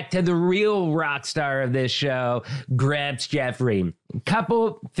get back to the real rock star of this show, Gramps Jeffrey.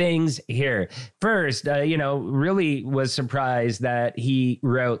 Couple things here. First, really was surprised that he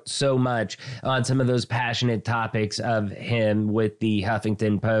wrote so much on some of those passionate topics of him with the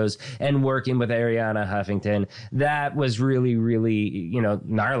Huffington Post and working with Ariana Huffington. That was really, really,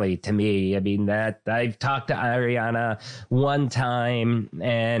 gnarly to me. I mean, that I've talked to Ariana one time,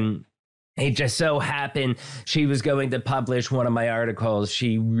 and it just so happened she was going to publish one of my articles.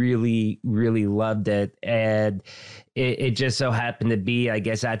 She really, really loved it. And it just so happened to be, I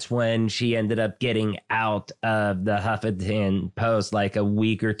guess that's when she ended up getting out of the Huffington Post like a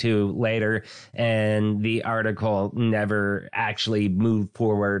week or two later. And the article never actually moved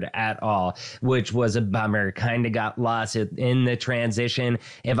forward at all, which was a bummer. Kind of got lost in the transition.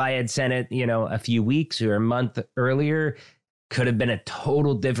 If I had sent it, a few weeks or a month earlier, could have been a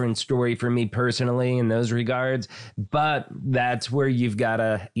total different story for me personally in those regards. But that's where you've got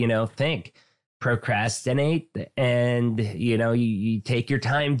to, think. Procrastinate, and you take your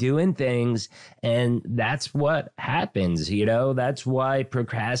time doing things, and that's what happens. That's why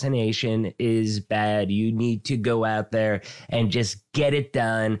procrastination is bad. You need to go out there and just get it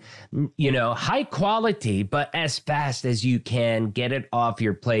done, high quality, but as fast as you can. Get it off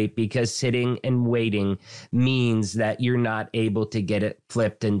your plate, because sitting and waiting means that you're not able to get it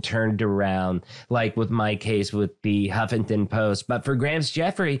flipped and turned around, like with my case with the Huffington Post. But for Gramps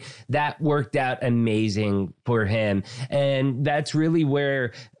Jeffrey, that worked out amazing for him. And that's really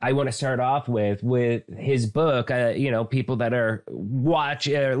where I want to start off with his book. People that are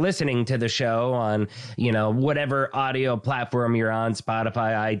listening to the show on, whatever audio platform you're on,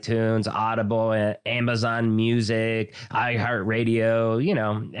 Spotify, iTunes, Audible, Amazon Music,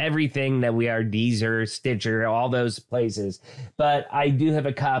 iHeartRadio, everything that we are, Deezer, Stitcher, all those places. But I do have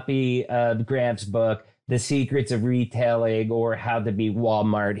a copy of Gramps' book, The Secrets of Retailing, or How to Be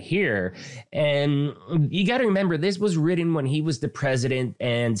Walmart, here. And you got to remember, this was written when he was the president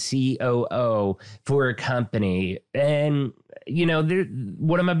and COO for a company. And,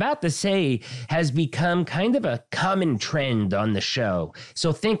 what I'm about to say has become kind of a common trend on the show.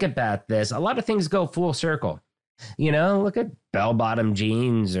 So think about this. A lot of things go full circle. Look at bell-bottom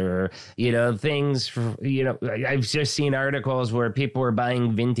jeans, or, things for, I've just seen articles where people are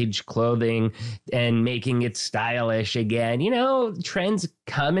buying vintage clothing and making it stylish again. Trends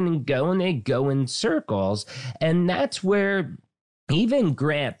come and go, and they go in circles. And that's where even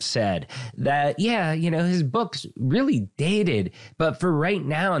Gramps said that, his book's really dated, but for right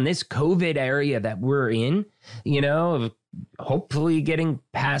now in this COVID area that we're in, hopefully getting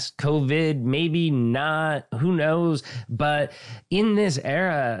past COVID, maybe not, who knows? But in this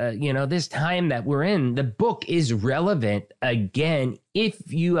era, this time that we're in, the book is relevant again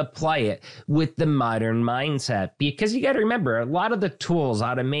if you apply it with the modern mindset. Because you got to remember, a lot of the tools,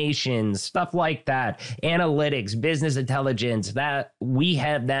 automation, stuff like that, analytics, business intelligence that we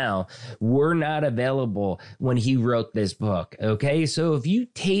have now were not available when he wrote this book. Okay. So if you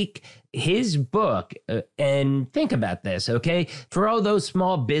take his book and think about this, okay? For all those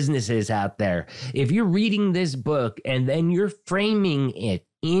small businesses out there, if you're reading this book and then you're framing it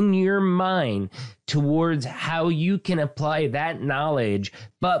in your mind towards how you can apply that knowledge,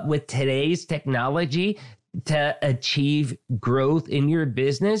 but with today's technology to achieve growth in your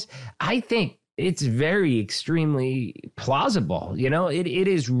business, I think it's very extremely plausible. It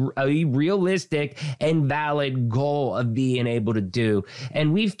is a realistic and valid goal of being able to do.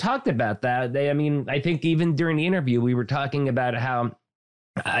 And we've talked about that. I think even during the interview, we were talking about how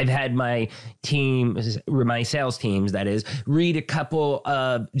I've had my team, my sales teams, that is, read a couple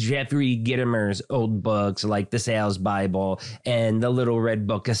of Jeffrey Gitomer's old books like The Sales Bible and The Little Red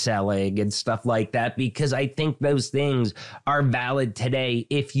Book of Selling and stuff like that, because I think those things are valid today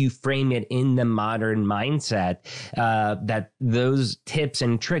if you frame it in the modern mindset, that those tips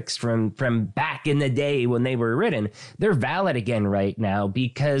and tricks from back in the day when they were written, they're valid again right now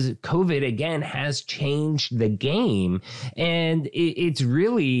because COVID again has changed the game. And it's really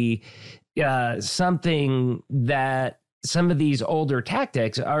something that some of these older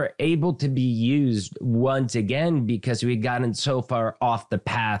tactics are able to be used once again because we've gotten so far off the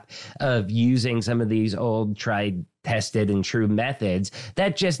path of using some of these old tried, tested, and true methods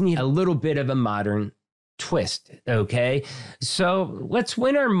that just need a little bit of a modern twist. Okay. So let's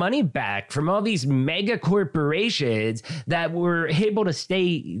win our money back from all these mega corporations that were able to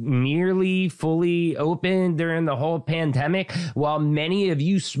stay nearly fully open during the whole pandemic, while many of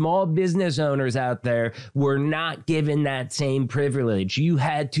you small business owners out there were not given that same privilege. You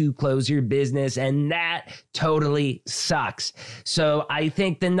had to close your business, and that totally sucks. So I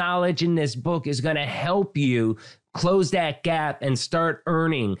think the knowledge in this book is going to help you close that gap and start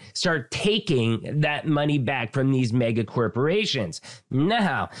taking that money back from these mega corporations.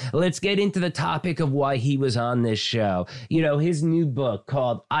 Now, let's get into the topic of why he was on this show. His new book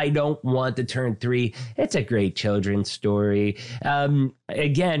called I Don't Want to Turn 3. It's a great children's story.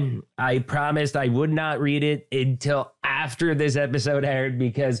 Again, I promised I would not read it until after this episode aired,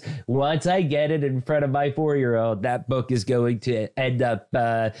 because once I get it in front of my 4-year-old, that book is going to end up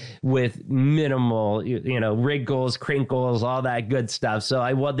with minimal, wrinkles, crinkles, all that good stuff. So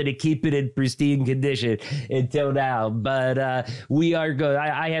I wanted to keep it in pristine condition until now. But we are good.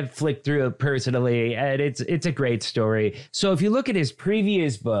 I have flicked through it personally, and it's a great story. So if you look at his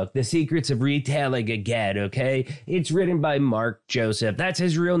previous book, The Secrets of Retailing Again, okay, it's written by Mark Joseph. That's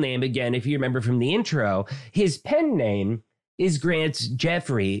his real name. Again, if you remember from the intro, his pen name is Grant's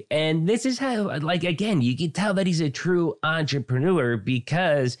Jeffrey. And this is how, again, you can tell that he's a true entrepreneur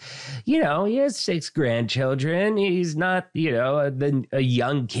because, he has 6 grandchildren. He's not, a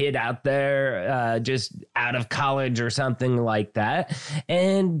young kid out there just out of college or something like that.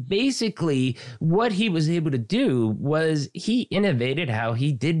 And basically what he was able to do was he innovated how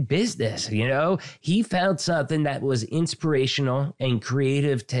he did business. He found something that was inspirational and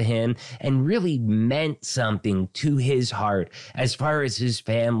creative to him and really meant something to his heart. As far as his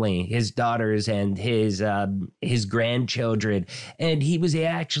family, his daughters, and his grandchildren. And he was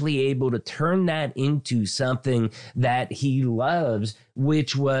actually able to turn that into something that he loves,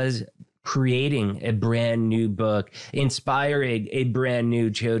 which was creating a brand new book, inspiring a brand new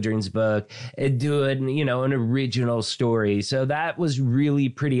children's book, and doing, an original story. So that was really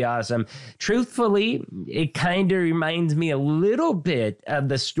pretty awesome. Truthfully, it kind of reminds me a little bit of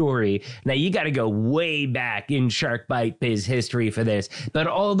the story. Now, you got to go way back in Shark Bite Biz history for this, but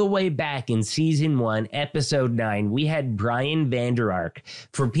all the way back in season 1, episode 9, we had Brian Vander Ark.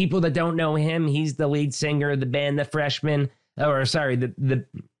 For people that don't know him, he's the lead singer of the band The Freshmen.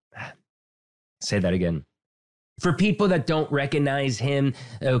 Say that again. For people that don't recognize him,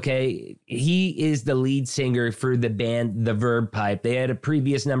 okay, he is the lead singer for the band The Verb Pipe. They had a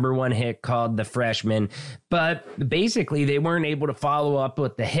previous #1 hit called The Freshman, but basically they weren't able to follow up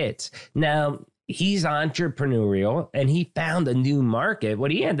with the hits. Now, he's entrepreneurial and he found a new market. What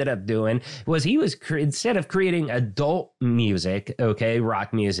he ended up doing was instead of creating adult music, okay,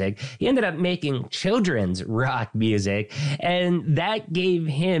 rock music, he ended up making children's rock music. And that gave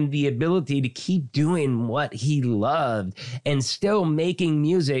him the ability to keep doing what he loved and still making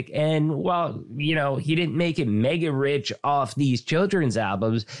music. And while, he didn't make it mega rich off these children's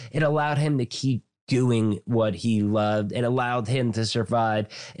albums, it allowed him to keep doing what he loved. It allowed him to survive.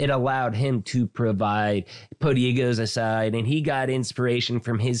 It allowed him to provide, put egos aside, and he got inspiration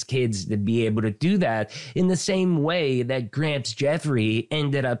from his kids to be able to do that in the same way that Gramps Jeffrey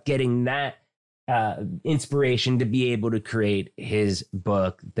ended up getting that inspiration to be able to create his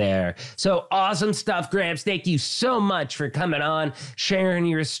book there. So awesome stuff, Gramps. Thank you so much for coming on, sharing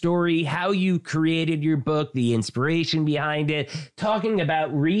your story, how you created your book, the inspiration behind it, talking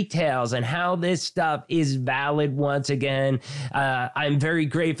about retails and how this stuff is valid once again. I'm very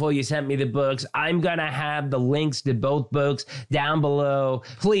grateful you sent me the books. I'm going to have the links to both books down below.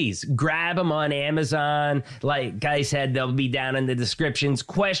 Please grab them on Amazon. Like I said, they'll be down in the descriptions.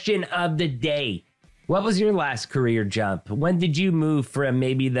 Question of the day. What was your last career jump? When did you move from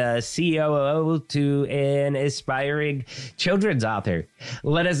maybe the COO to an aspiring children's author?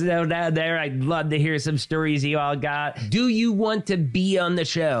 Let us know down there. I'd love to hear some stories you all got. Do you want to be on the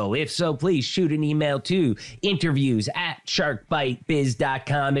show? If so, please shoot an email to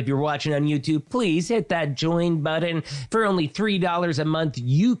interviews@sharkbitebiz.com. If you're watching on YouTube, please hit that join button. For only $3 a month,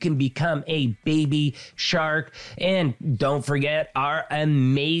 you can become a baby shark. And don't forget our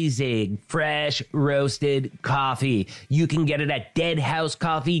amazing fresh roasted coffee. You can get it at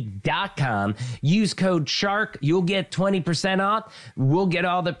deadhousecoffee.com. Use code SHARK. You'll get 20% off. We'll get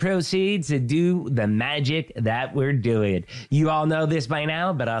all the proceeds to do the magic that we're doing. You all know this by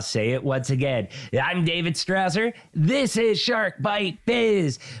now, but I'll say it once again. I'm David Strausser. This is Shark Bite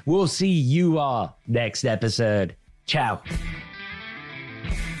Biz. We'll see you all next episode. Ciao.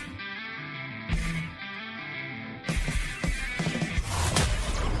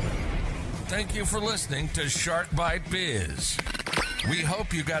 Thank you for listening to Shark Bite Biz. We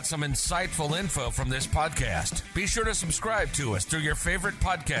hope you got some insightful info from this podcast. Be sure to subscribe to us through your favorite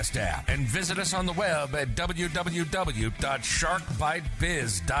podcast app and visit us on the web at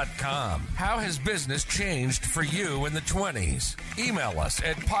www.sharkbitebiz.com. How has business changed for you in the 20s? Email us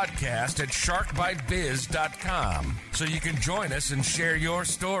at podcast@sharkbitebiz.com so you can join us and share your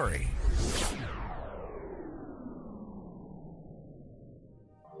story.